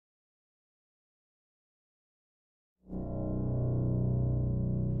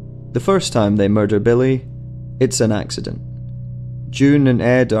The first time they murder Billy, it's an accident. June and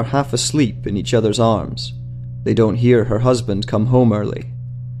Ed are half asleep in each other's arms. They don't hear her husband come home early.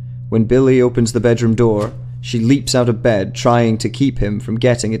 When Billy opens the bedroom door, she leaps out of bed trying to keep him from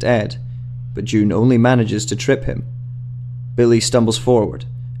getting at Ed, but June only manages to trip him. Billy stumbles forward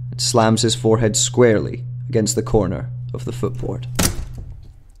and slams his forehead squarely against the corner of the footboard.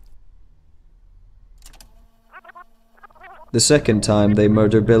 The second time they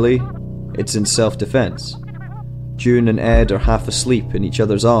murder Billy, it's in self-defense. June and Ed are half asleep in each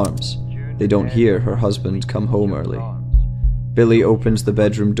other's arms. They don't hear her husband come home early. Billy opens the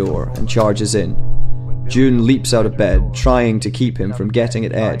bedroom door and charges in. June leaps out of bed, trying to keep him from getting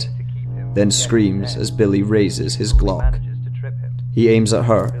at Ed, then screams as Billy raises his Glock. He aims at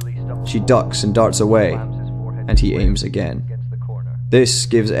her. She ducks and darts away, and he aims again. This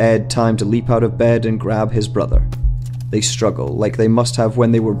gives Ed time to leap out of bed and grab his brother. They struggle like they must have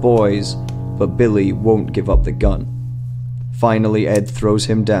when they were boys, but Billy won't give up the gun. Finally, Ed throws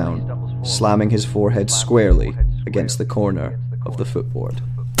him down, slamming his forehead squarely against the corner of the footboard.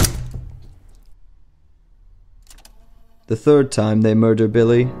 The third time they murder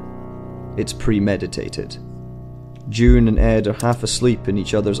Billy, it's premeditated. June and Ed are half asleep in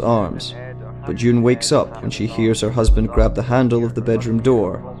each other's arms, but June wakes up when she hears her husband grab the handle of the bedroom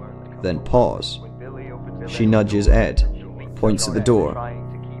door, then pause. She nudges Ed, points at the door,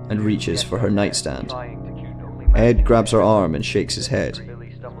 and reaches for her nightstand. Ed grabs her arm and shakes his head.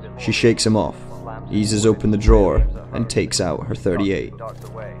 She shakes him off, eases open the drawer, and takes out her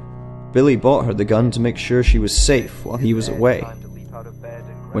 .38. Billy bought her the gun to make sure she was safe while he was away.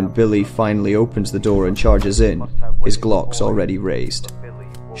 When Billy finally opens the door and charges in, his Glock's already raised.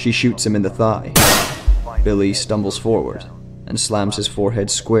 She shoots him in the thigh. Billy stumbles forward and slams his forehead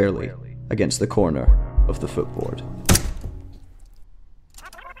squarely against the corner of the footboard.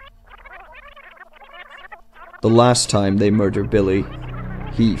 The last time they murder Billy,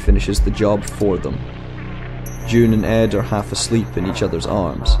 he finishes the job for them. June and Ed are half asleep in each other's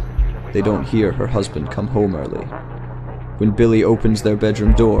arms. They don't hear her husband come home early. When Billy opens their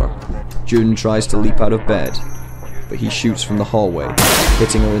bedroom door, June tries to leap out of bed, but he shoots from the hallway,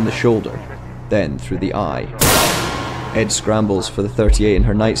 hitting her in the shoulder, then through the eye. Ed scrambles for the .38 in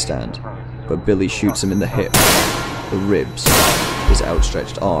her nightstand, but Billy shoots him in the hip, the ribs, his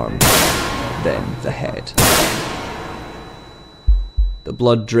outstretched arm, then the head. The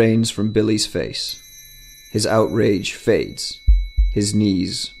blood drains from Billy's face. His outrage fades. His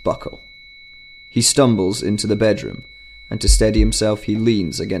knees buckle. He stumbles into the bedroom, and to steady himself he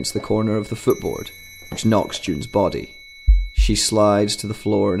leans against the corner of the footboard, which knocks June's body. She slides to the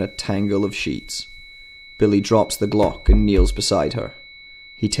floor in a tangle of sheets. Billy drops the Glock and kneels beside her.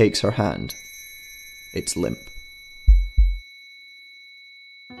 He takes her hand. It's limp.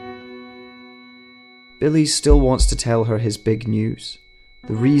 Billy still wants to tell her his big news.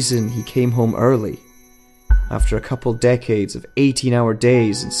 The reason he came home early. After a couple decades of 18-hour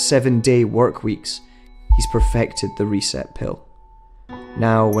days and 7-day work weeks, he's perfected the reset pill.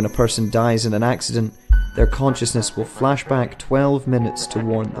 Now, when a person dies in an accident, their consciousness will flash back 12 minutes to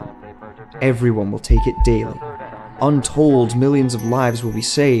warn them. Everyone will take it daily. Untold millions of lives will be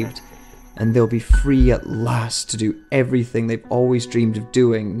saved, and they'll be free at last to do everything they've always dreamed of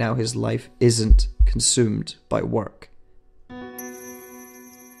doing now his life isn't consumed by work.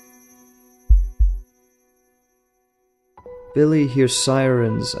 Billy hears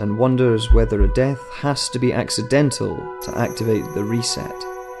sirens and wonders whether a death has to be accidental to activate the reset.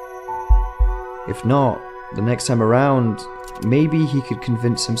 If not, the next time around, maybe he could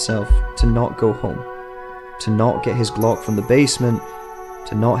convince himself to not go home, to not get his Glock from the basement,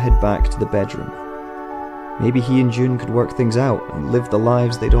 to not head back to the bedroom. Maybe he and June could work things out and live the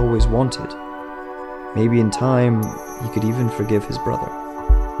lives they'd always wanted. Maybe in time, he could even forgive his brother.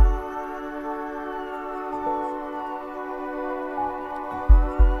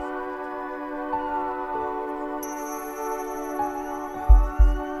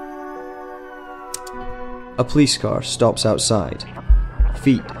 A police car stops outside.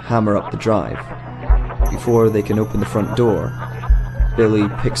 Feet hammer up the drive. Before they can open the front door, Billy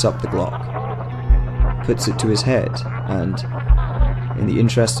picks up the Glock, puts it to his head, and, in the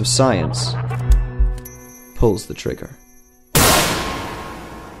interest of science, pulls the trigger.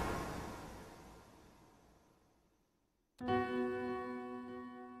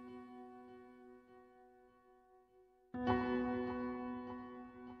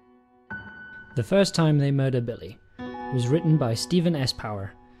 The First Time They Murder Billy was written by Stephen S.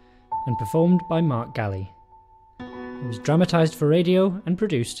 Power and performed by Mark Gallie. It was dramatised for radio and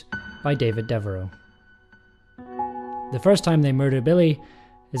produced by David Devereux. The First Time They Murder Billy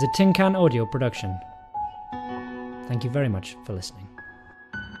is a Tin Can Audio production. Thank you very much for listening.